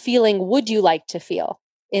 What feeling would you like to feel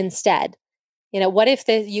instead? What if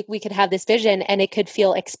we could have this vision and it could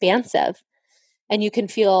feel expansive, and you can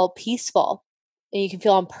feel peaceful, and you can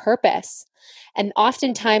feel on purpose? And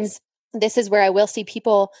oftentimes, this is where I will see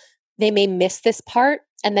people, they may miss this part,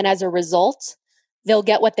 And then as a result, they'll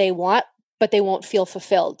get what they want, but they won't feel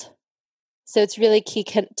fulfilled. So it's really key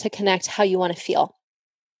to connect how you want to feel.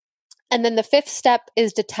 And then the fifth step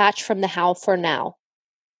is detach from the how for now.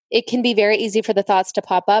 It can be very easy for the thoughts to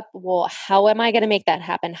pop up. Well, how am I going to make that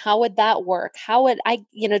happen? How would that work? How would I,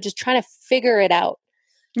 just trying to figure it out.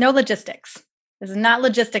 No logistics. This is not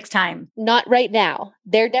logistics time. Not right now.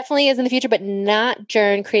 There definitely is in the future, but not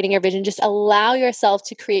during creating your vision. Just allow yourself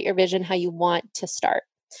to create your vision how you want to start.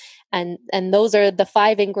 And those are the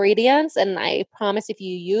 5 ingredients. And I promise if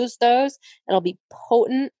you use those, it'll be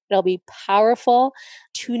potent, it'll be powerful.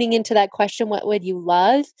 Tuning into that question, what would you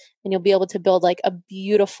love? And you'll be able to build like a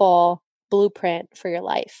beautiful blueprint for your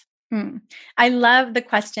life. I love the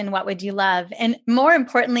question, what would you love? And more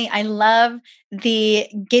importantly, I love the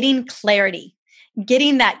getting clarity.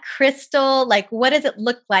 Getting that crystal, like, what does it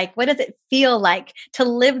look like? What does it feel like to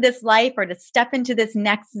live this life or to step into this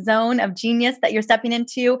next zone of genius that you're stepping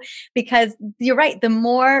into? Because you're right, the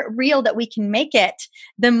more real that we can make it,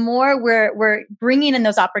 the more we're bringing in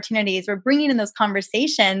those opportunities, we're bringing in those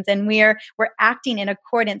conversations, and we're acting in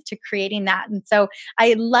accordance to creating that. And so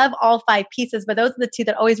I love all 5 pieces, but those are the 2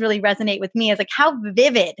 that always really resonate with me. Is like, how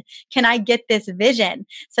vivid can I get this vision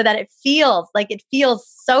so that it feels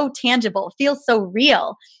so tangible, it feels so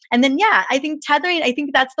real. And then, I think tethering, I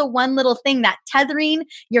think that's the one little thing, that tethering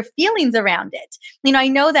your feelings around it. I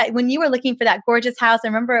know that when you were looking for that gorgeous house, I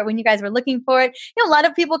remember when you guys were looking for it, a lot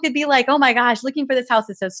of people could be like, oh my gosh, looking for this house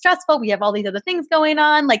is so stressful. We have all these other things going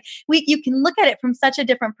on. Like you can look at it from such a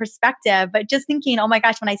different perspective, but just thinking, oh my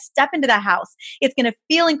gosh, when I step into that house, it's going to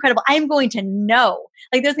feel incredible. I'm going to know,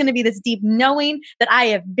 like there's going to be this deep knowing that I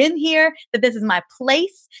have been here, that this is my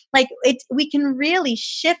place. Like we can really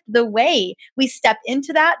shift the way we step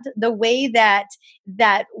into that, the way that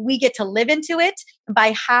we get to live into it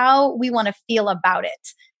by how we want to feel about it.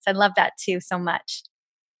 So I love that too so much.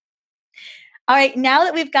 All right, now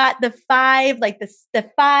that we've got the 5, like the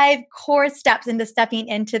 5 core steps into stepping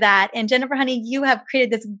into that, and Jennifer, honey, you have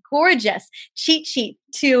created this gorgeous cheat sheet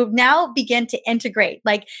to now begin to integrate,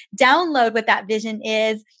 like download what that vision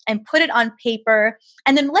is and put it on paper.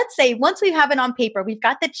 And then let's say once we have it on paper, we've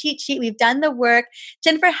got the cheat sheet, we've done the work.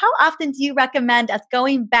 Jennifer, how often do you recommend us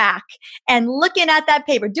going back and looking at that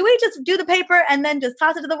paper? Do we just do the paper and then just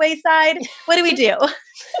toss it to the wayside? What do we do?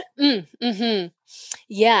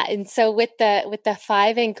 Yeah. And so with the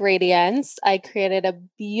 5 ingredients, I created a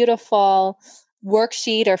beautiful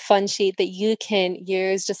worksheet or fun sheet that you can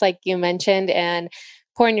use, just like you mentioned, and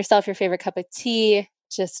pouring yourself your favorite cup of tea,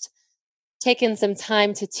 just taking some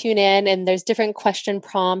time to tune in. And there's different question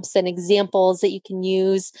prompts and examples that you can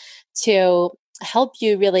use to help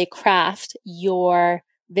you really craft your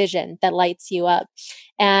vision that lights you up.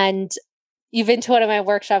 And you've been to one of my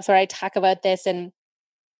workshops where I talk about this, and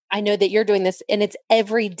I know that you're doing this, and it's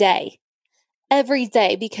every day,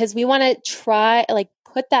 because we want to try, like,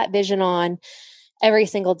 put that vision on every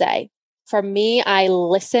single day. For me, I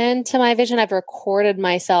listen to my vision. I've recorded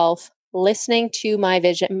myself listening to my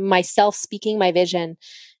vision, myself speaking my vision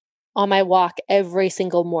on my walk every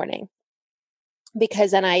single morning.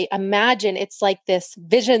 Because then I imagine it's like this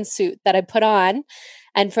vision suit that I put on.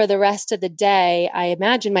 And for the rest of the day, I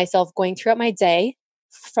imagine myself going throughout my day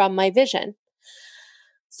from my vision.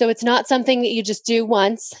 So it's not something that you just do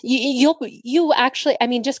once. You actually, I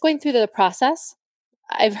mean, just going through the process,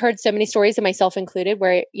 I've heard so many stories, and myself included,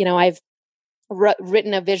 where, I've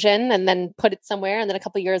written a vision and then put it somewhere. And then a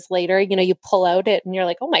couple of years later, you pull out it and you're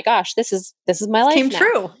like, oh my gosh, this is my life. Came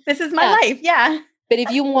true. This is my life. Yeah. But if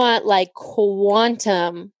you want like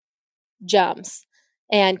quantum jumps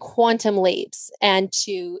and quantum leaps, and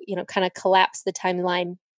to, kind of collapse the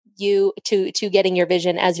timeline, to getting your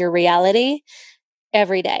vision as your reality,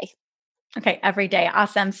 every day. Okay, every day.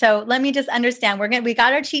 Awesome. So let me just understand. We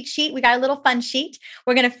got our cheat sheet. We got a little fun sheet.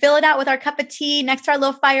 We're going to fill it out with our cup of tea next to our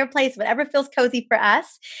little fireplace, whatever feels cozy for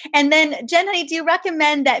us. And then, Jen, honey, do you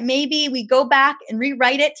recommend that maybe we go back and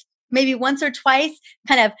rewrite it maybe once or twice,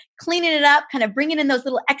 kind of cleaning it up, kind of bringing in those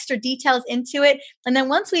little extra details into it? And then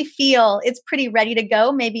once we feel it's pretty ready to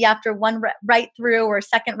go, maybe after one write through or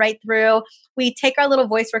second write through, we take our little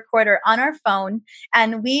voice recorder on our phone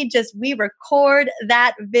and we record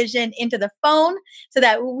that vision into the phone so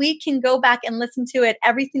that we can go back and listen to it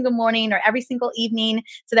every single morning or every single evening,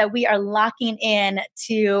 so that we are locking in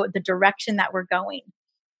to the direction that we're going.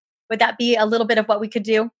 Would that be a little bit of what we could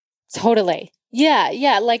do? Totally.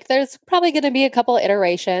 Yeah. Like there's probably going to be a couple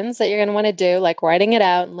iterations that you're going to want to do, like writing it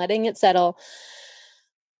out and letting it settle.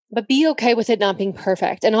 But be okay with it not being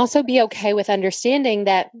perfect. And also be okay with understanding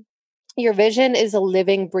that your vision is a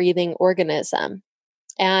living, breathing organism.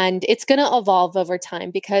 And it's going to evolve over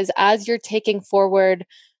time because as you're taking forward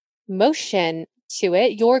motion to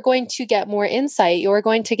it, you're going to get more insight, you're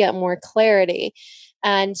going to get more clarity.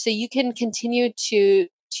 And so you can continue to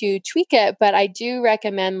tweak it. But I do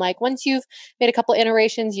recommend, like, once you've made a couple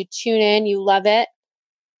iterations, you tune in, you love it,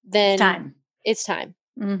 then it's time.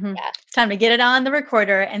 Mm-hmm. Yeah. It's time to get it on the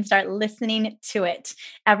recorder and start listening to it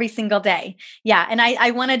every single day. Yeah. And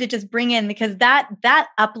I wanted to just bring in, because that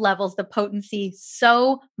up levels the potency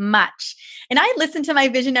so much. And I listen to my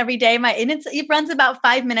vision every day. It runs about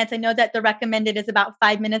 5 minutes. I know that the recommended is about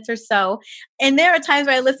 5 minutes or so. And there are times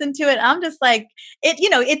where I listen to it, I'm just like,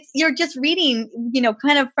 you're just reading,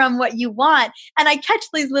 kind of from what you want. And I catch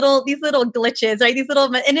these little glitches, right?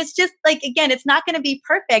 And it's just like, again, it's not going to be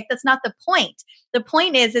perfect. That's not the point. The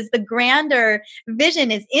point is the grander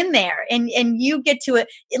vision is in there, and you get to it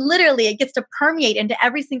literally, it gets to permeate into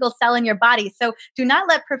every single cell in your body. So do not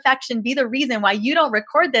let perfection be the reason why you don't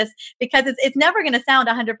record this, because it's never going to sound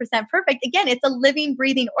 100% perfect. Again, it's a living,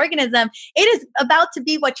 breathing organism. It is about to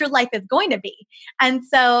be what your life is going to be. And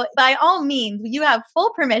so by all means, you have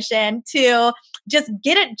full permission to just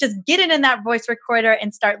get it in that voice recorder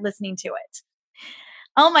and start listening to it.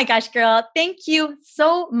 Oh my gosh, girl. Thank you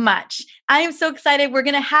so much. I am so excited. We're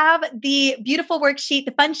going to have the beautiful worksheet,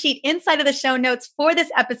 the fun sheet inside of the show notes for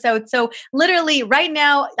this episode. So literally right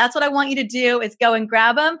now, that's what I want you to do is go and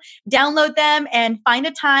grab them, download them, and find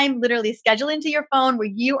a time, literally schedule into your phone where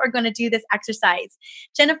you are going to do this exercise.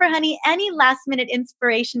 Jennifer, honey, any last minute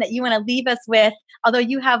inspiration that you want to leave us with, although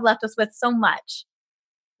you have left us with so much?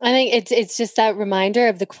 I think it's just that reminder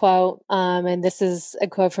of the quote, and this is a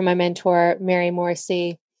quote from my mentor, Mary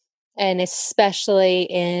Morrissey, and especially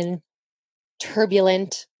in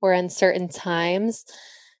turbulent or uncertain times,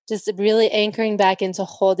 just really anchoring back into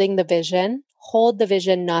holding the vision. Hold the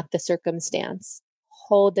vision, not the circumstance.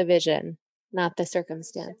 Hold the vision, not the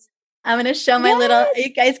circumstance. I'm going to show my little,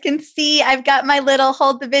 you guys can see, I've got my little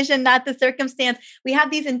hold the vision, not the circumstance. We have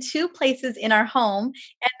these in 2 places in our home, and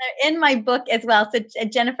they're in my book as well. So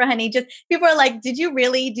Jennifer, honey, just people are like, did you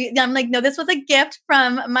really do? I'm like, no, this was a gift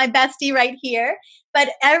from my bestie right here. But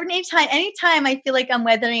anytime I feel like I'm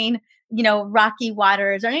weathering, rocky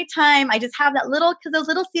waters, or anytime I just have that little, because those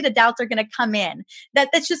little seed of doubts are going to come in,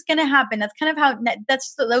 that's just going to happen. That's kind of how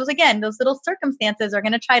those little circumstances are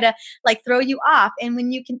going to try to like throw you off. And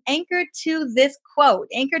when you can anchor to this quote,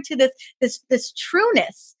 anchor to this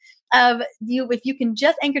trueness of you, if you can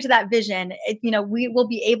just anchor to that vision, we will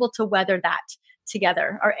be able to weather that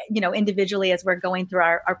together, or, individually as we're going through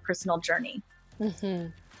our personal journey. Mm-hmm.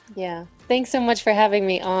 Yeah. Thanks so much for having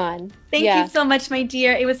me on. Thank you so much, my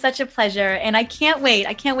dear. It was such a pleasure. And I can't wait.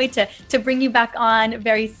 To bring you back on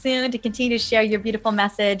very soon to continue to share your beautiful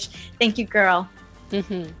message. Thank you, girl.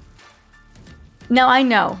 Mm-hmm. Now, I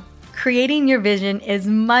know creating your vision is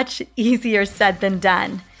much easier said than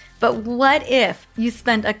done. But what if you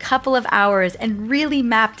spent a couple of hours and really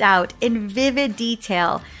mapped out in vivid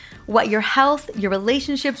detail what your health, your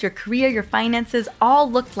relationships, your career, your finances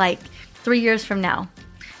all look like 3 years from now?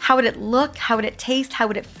 How would it look? How would it taste? How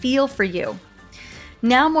would it feel for you?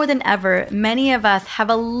 Now more than ever, many of us have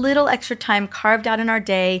a little extra time carved out in our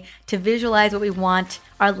day to visualize what we want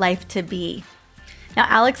our life to be. Now,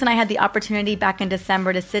 Alex and I had the opportunity back in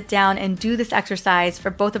December to sit down and do this exercise for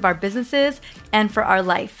both of our businesses and for our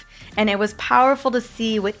life. And it was powerful to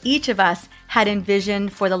see what each of us had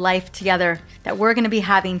envisioned for the life together that we're going to be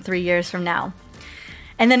having 3 years from now.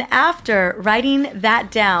 And then after writing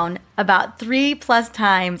that down about 3+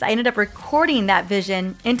 times, I ended up recording that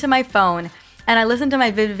vision into my phone, and I listened to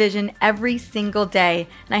my vision every single day,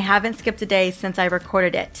 and I haven't skipped a day since I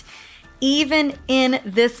recorded it. Even in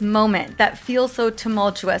this moment that feels so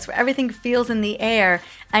tumultuous, where everything feels in the air,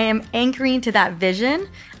 I am anchoring to that vision.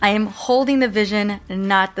 I am holding the vision,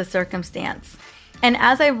 not the circumstance. And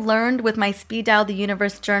as I've learned with my Speed Dial the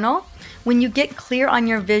Universe journal, when you get clear on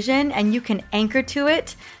your vision and you can anchor to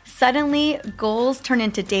it, suddenly goals turn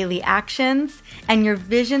into daily actions and your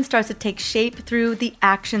vision starts to take shape through the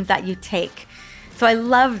actions that you take. So I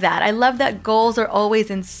love that. I love that goals are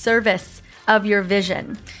always in service of your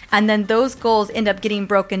vision. And then those goals end up getting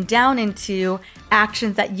broken down into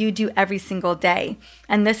actions that you do every single day.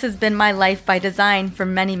 And this has been my life by design for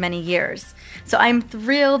many, many years. So I'm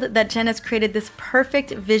thrilled that Jen has created this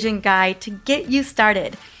perfect vision guide to get you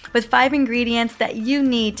started with 5 ingredients that you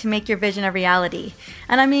need to make your vision a reality.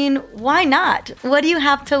 And I mean, why not? What do you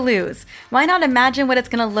have to lose? Why not imagine what it's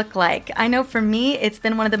going to look like? I know for me, it's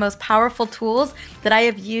been one of the most powerful tools that I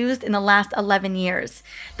have used in the last 11 years.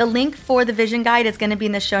 The link for the vision guide is going to be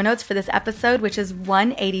in the show notes for this episode, which is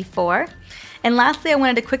 184. And lastly, I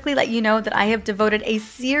wanted to quickly let you know that I have devoted a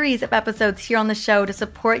series of episodes here on the show to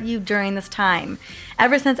support you during this time.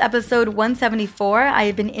 Ever since episode 174, I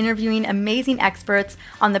have been interviewing amazing experts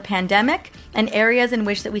on the pandemic and areas in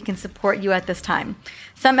which that we can support you at this time.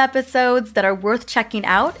 Some episodes that are worth checking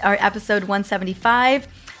out are episode 175,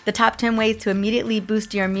 the top 10 ways to immediately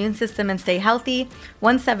boost your immune system and stay healthy.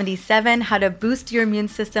 177, how to boost your immune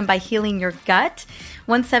system by healing your gut.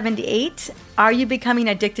 178, are you becoming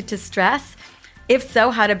addicted to stress? If so,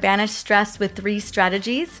 how to banish stress with 3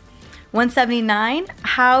 strategies. 179,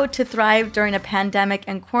 how to thrive during a pandemic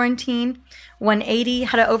and quarantine. 180,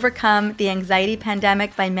 how to overcome the anxiety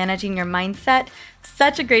pandemic by managing your mindset.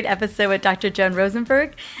 Such a great episode with Dr. Joan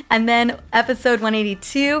Rosenberg. And then episode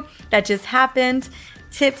 182, that just happened.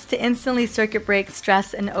 Tips to instantly circuit break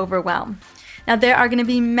stress and overwhelm. Now, there are going to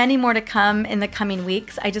be many more to come in the coming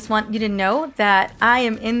weeks. I just want you to know that I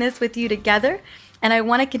am in this with you together, and I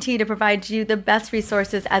want to continue to provide you the best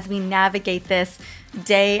resources as we navigate this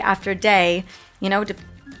day after day, to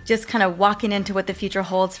just kind of walking into what the future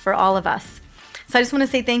holds for all of us. So I just want to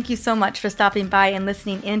say thank you so much for stopping by and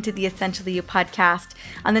listening into the Essentially You podcast.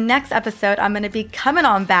 On the next episode, I'm going to be coming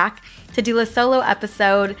on back to do a solo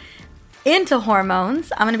episode into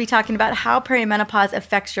hormones. I'm going to be talking about how perimenopause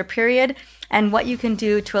affects your period and what you can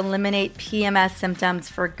do to eliminate PMS symptoms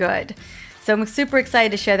for good. So I'm super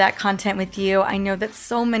excited to share that content with you. I know that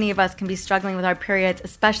so many of us can be struggling with our periods,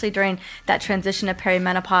 especially during that transition of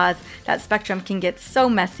perimenopause. That spectrum can get so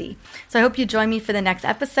messy. So I hope you join me for the next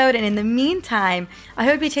episode. And in the meantime, I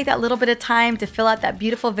hope you take that little bit of time to fill out that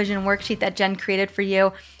beautiful vision worksheet that Jen created for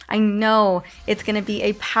you. I know it's going to be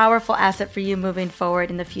a powerful asset for you moving forward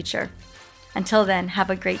in the future. Until then, have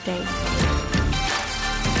a great day.